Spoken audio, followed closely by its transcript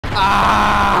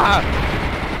Ah!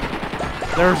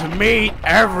 There's meat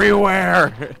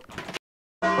everywhere.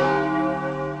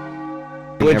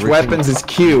 Which weapons is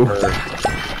Q?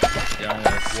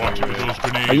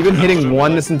 Are you been hitting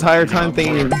one this entire time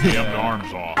thinking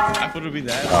arms off? I thought it would be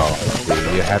that. Oh,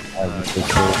 you have to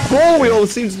have Roll wheel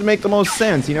seems to make the most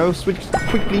sense, you know? Switch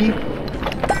quickly.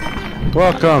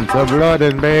 Welcome to Blood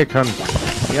and Bacon.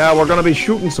 Yeah, we're gonna be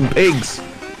shooting some pigs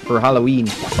for Halloween.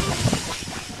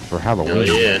 For Halloween? Oh,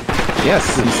 yeah.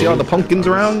 Yes, you see all the pumpkins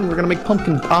around? We're gonna make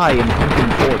pumpkin pie and pumpkin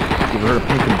pork. You ever heard of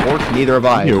pumpkin pork? Neither have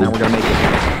I. Now we're gonna make it.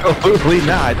 Absolutely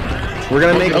not. We're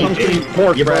gonna make pumpkin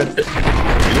pork, Brad.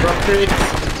 Zebra pigs?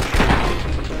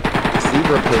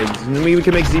 Zebra pigs. I mean, we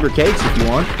can make zebra cakes if you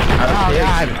want. Oh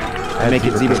God! Make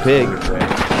it zebra pig.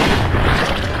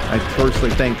 I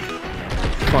personally think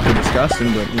it's fucking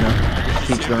disgusting, but you know,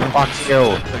 teach their own. Fuck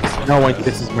you. No one,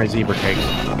 this is my zebra cake.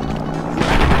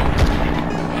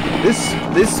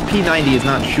 This P90 is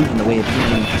not shooting the way a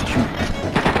P90 should shoot.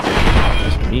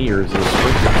 It's me or is it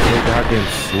sprinting so goddamn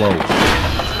slow?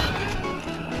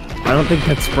 I don't think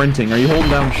that's sprinting. Are you holding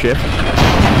down shift?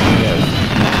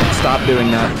 Yes. Stop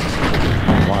doing that.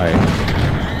 Why?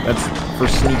 That's for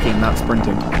sneaking, not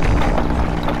sprinting.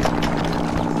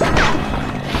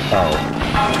 Oh.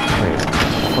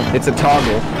 Wait. It's a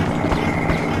toggle.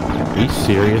 Are you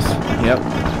serious? Yep.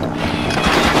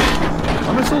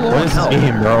 I'm so low on health.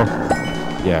 Game, bro.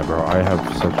 Yeah, bro, I have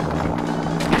such a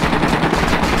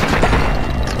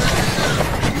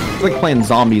It's like playing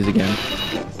zombies again.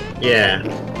 Yeah.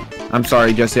 I'm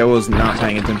sorry, Jesse, I was not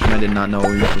paying attention. I did not know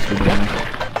what you were supposed to be doing.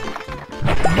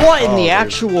 What in the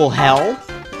actual hell?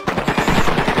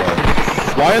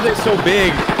 Why are they so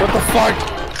big? What the fuck?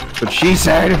 That's what she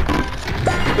said.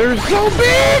 They're so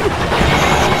big!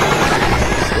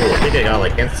 Ooh, I think I got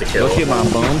like insta-kill. Look at my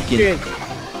bumpkin.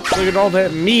 Look at all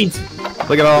that meat.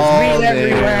 Look at all meat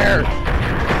everywhere.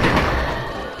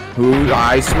 Ooh,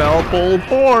 I smell pulled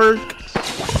pork.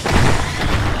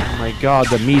 Oh my God,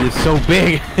 the meat is so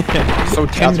big. So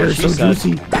tender, so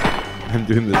juicy. I'm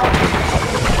doing this.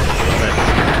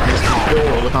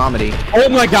 Comedy. Oh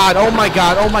my God, oh my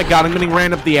God, oh my God, I'm getting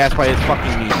ran up the ass by his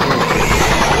fucking meat.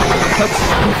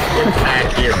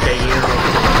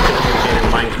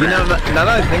 You know, now that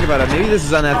I think about it, maybe this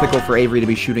is unethical for Avery to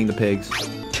be shooting the pigs.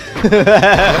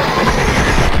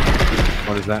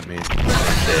 What does that mean?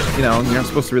 You know, you're not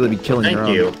supposed to really be killing your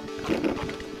own. Thank you.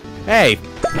 Hey,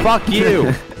 fuck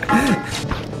you.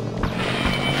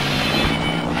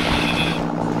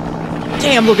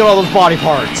 Damn, look at all those body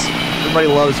parts. Everybody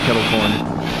loves kettle corn.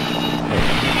 Hey,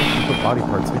 put body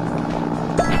parts in.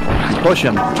 Push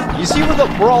him. You see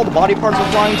where all the body parts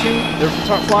are flying to? They're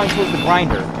flying towards the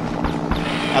grinder.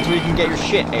 That's where you can get your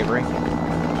shit, Avery.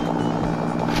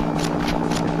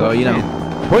 So, you know.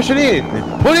 Push it in.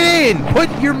 Put it in. Put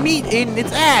your meat in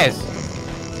its ass.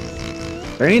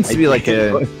 There needs to be like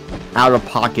a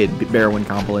out-of-pocket Bearwin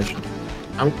compilation.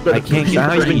 I can't get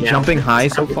how he's been jumping high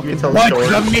so fucking Put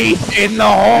the meat in the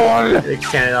hole.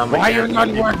 Why are you not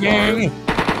working?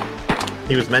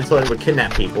 He was meant to would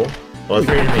kidnap people. Well,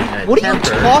 What are you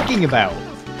talking about?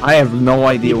 I have no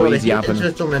idea what he's yapping.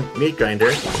 Just a meat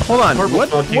grinder. Hold on, what?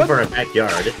 For a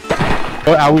backyard.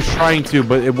 Well, I was trying to,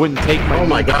 but it wouldn't take my. Oh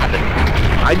my God!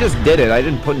 I just did it. I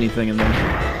didn't put anything in there.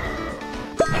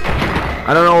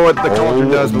 I don't know what the culture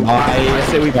does, but I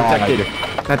say we protect it.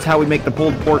 That's how we make the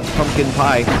pulled pork pumpkin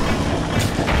pie.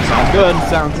 Sounds good.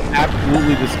 Sounds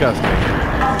absolutely disgusting.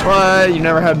 What? You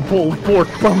never had pulled pork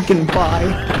pumpkin pie?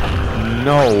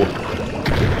 No.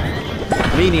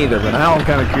 Me neither, but now I'm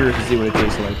kind of curious to see what it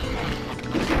tastes like.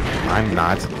 I'm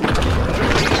not.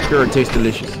 Sure, it tastes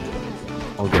delicious.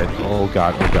 Oh good. Oh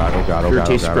God. Oh God. Oh God. Oh Sure, God.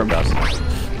 it tastes Oh God. Oh God. scrumptious.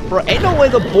 Bro, ain't no way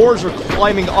the boars are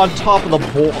climbing on top of the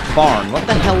barn. What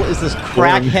the hell is this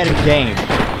crack-headed game?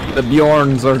 The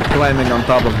Bjorns are climbing on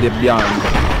top of the Bjorn.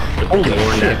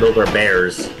 Holy shit! Those are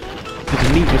bears. The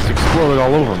meat just exploded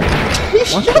all over me.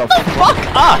 Shut the fuck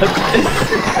up!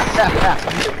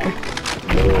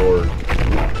 Lord.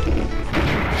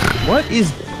 What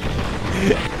is...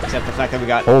 Except the fact that we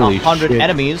got Holy 100 shit.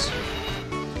 enemies.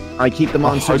 I keep the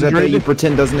monsters that you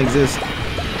pretend doesn't exist.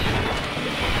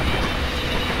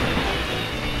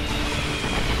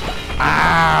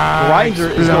 Grinder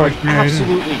is going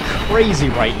absolutely crazy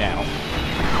right now.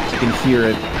 You can hear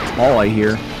it. It's all I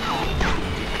hear.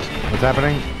 What's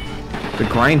happening? The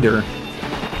grinder.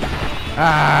 These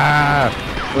I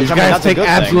mean, guys that's a take good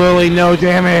absolutely no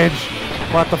damage.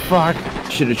 What the fuck?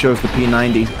 Should have chose the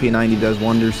P90. P90 does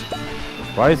wonders.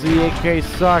 Why does the AK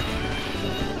suck?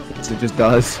 It just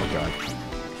does. Oh God.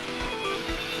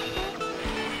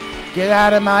 Get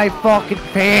out of my fucking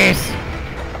face!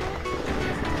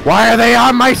 Why are they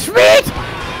on my feet?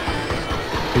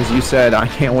 As you said, I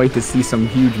can't wait to see some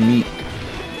huge meat.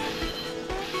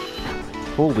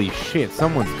 Holy shit,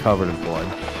 someone's covered in blood.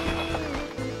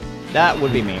 That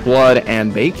would be me. Blood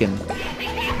and bacon.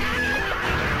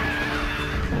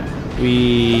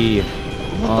 The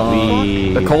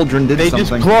cauldron did They something.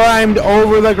 just climbed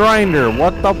over the grinder.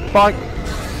 What the fuck?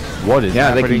 What is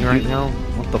happening can right do- now?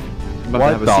 What the? About to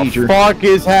What have a the seizure. fuck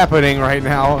is happening right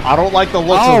now? I don't like the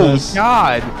looks of Oh this.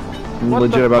 god! I'm What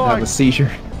legit the about to have fuck? a seizure.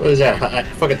 What is that?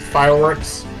 Fucking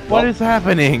fireworks? What is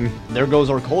happening? There goes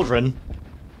our cauldron.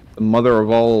 The mother of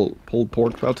all pulled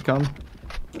pork about to come.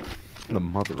 The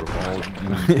mother of all.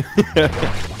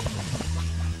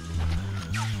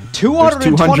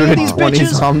 220 of these 220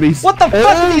 bitches? zombies. What the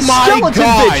fuck are these skeleton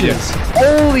bitches?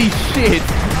 Holy shit!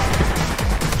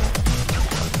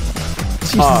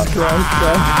 Jesus Christ,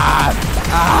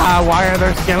 Why are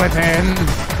there skeletons?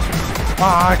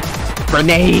 Fuck.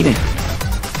 Grenade!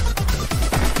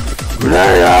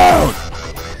 Grenade out!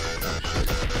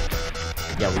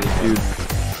 Yeah, we Dude,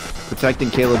 protecting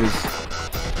Caleb is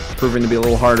proving to be a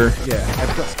little harder. Yeah.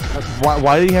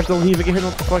 Why did he have to leave again?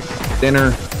 What the fuck?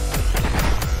 Dinner.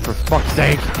 For fuck's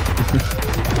sake.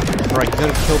 Alright, you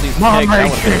gotta kill these Mom pigs. made That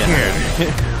would've been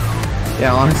chicken.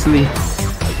 Yeah, honestly.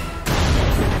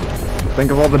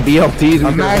 Think of all the BLTs we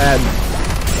could have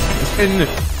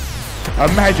had.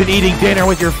 Imagine eating dinner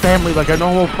with your family like a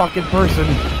normal fucking person.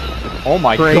 Oh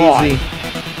my Crazy. god.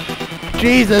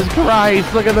 Jesus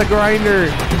Christ, look at the grinder.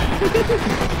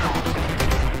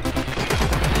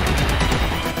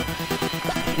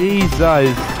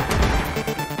 Jesus.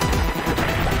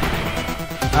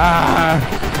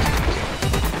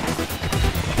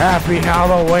 Happy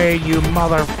Halloween, you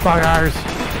motherfuckers.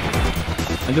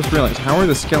 I just realized, how are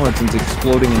the skeletons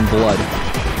exploding in blood?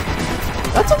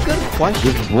 That's a good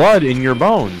question. There's blood in your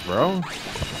bones, bro.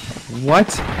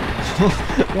 What?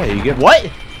 Yeah, you get What?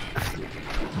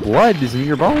 blood is in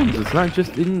your bones. It's not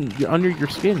just under your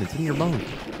skin. It's in your bones.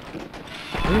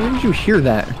 Where did you hear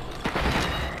that?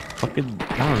 Fucking,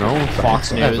 I don't know.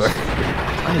 Fox News.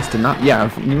 I must have not. Yeah,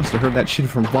 you must have heard that shit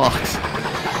from Vox.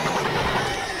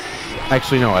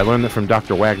 Actually, no. I learned that from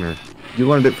Dr. Wagner. You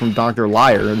learned it from Dr.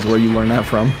 Liar, is where you learned that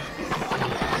from.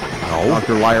 No.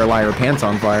 Dr. Liar, liar, pants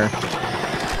on fire.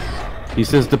 He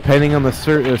says depending on the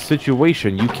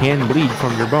situation, you can bleed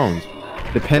from your bones.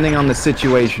 Depending on the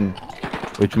situation.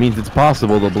 Which means it's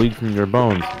possible to bleed from your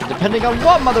bones. Depending on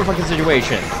what motherfucking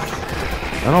situation.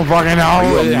 I don't fucking know.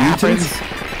 you a It mutant? happens.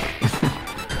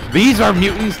 These are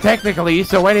mutants technically,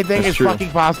 so anything That's is true.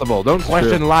 fucking possible. Don't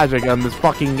question true. logic on this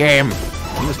fucking game.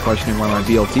 I'm just questioning why my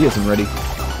BLT isn't ready.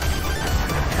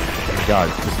 God,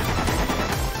 just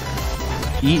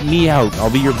eat me out. I'll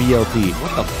be your BLT.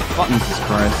 What the fuck? Jesus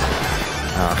Christ.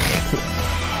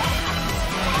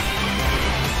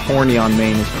 Horny on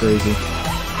main is crazy.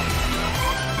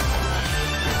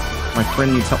 My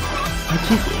friend needs help. I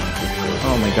keep...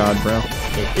 Oh my god, bro.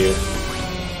 Thank you.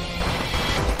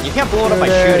 You can't blow it up by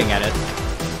shooting at it.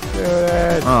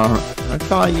 I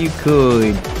thought you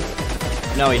could.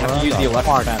 No, you have to use the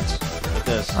electric fence. Like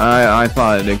this. I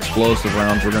thought explosive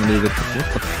rounds were gonna be the...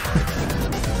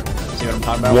 See what I'm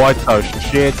talking about? What the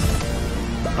shit?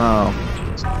 Oh.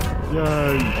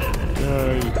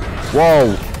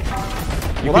 Whoa!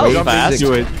 Well, that was jump fast.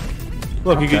 into it.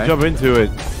 Look, you Okay. can jump into it.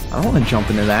 I don't want to jump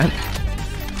into that.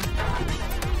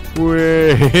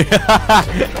 Wait.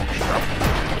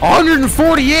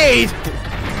 148.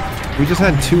 We just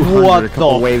had 200 What a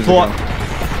couple the waves fuck? ago.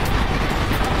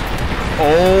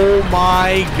 Oh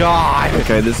my god.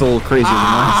 Okay, this is a little crazier than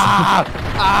last.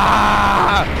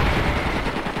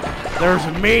 There's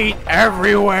meat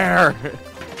everywhere.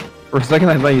 For a second,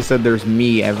 I thought you said there's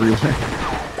me everywhere.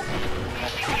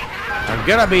 I'm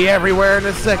gonna be everywhere in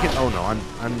a second. Oh no,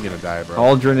 I'm gonna die, bro.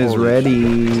 Cauldron is Holy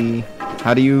ready.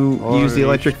 How do you use the Holy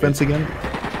electric shit. fence again?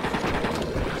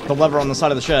 The lever on the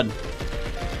side of the shed.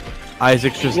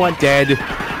 Isaac's just dead.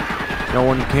 No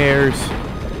one cares.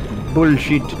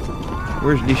 Bullshit.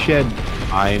 Where's the shed?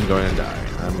 I am gonna die.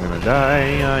 I'm gonna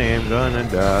die. I am gonna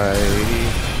die.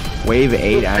 Wave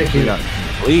 8 actually got...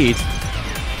 Complete.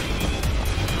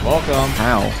 Welcome.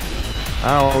 How?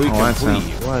 Oh, we that's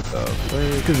complete. What the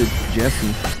fuck? Because it's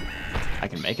Jesse. I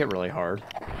can make it really hard.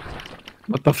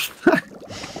 What the fuck?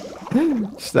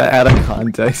 Just that out of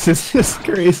context is just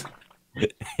crazy.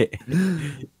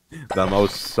 The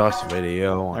most sus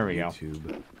video on There we go.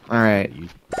 YouTube. Alright.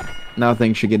 Now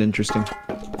things should get interesting.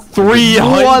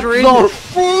 300. What the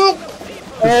fuck?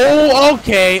 Oh,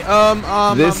 okay.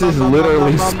 This is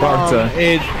literally Sparta.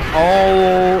 It's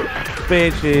all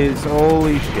bitches.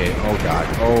 Holy shit. Oh god.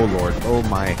 Oh lord. Oh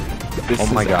my.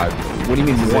 Oh my god. What do you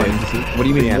mean one? What do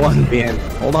you mean one? The end.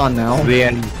 Hold on now. The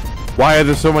end. Why are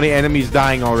there so many enemies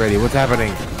dying already? What's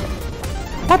happening?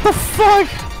 What the fuck?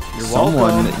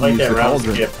 Someone Like used that the round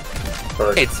cauldron. skip.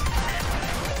 First. It's.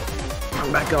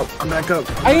 I'm back up. I'm back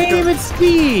up. I didn't even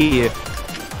see.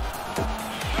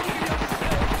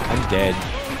 I'm dead.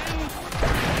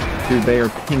 Dude, they are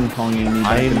ping-ponging me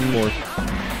back and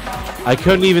forth. I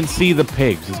couldn't even see the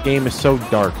pigs. This game is so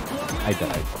dark. I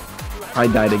died. I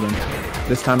died again.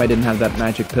 This time I didn't have that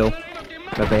magic pill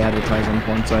that they advertise on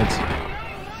porn sites.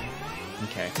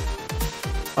 Okay.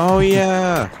 Oh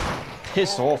yeah.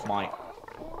 Piss off, Mike.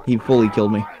 He fully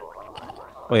killed me.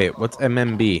 Wait, what's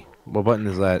MMB? What button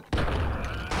is that?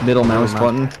 Middle mouse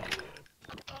button.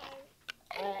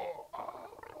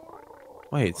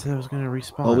 Wait, it said I was gonna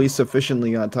respawn. Well, we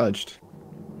sufficiently got touched.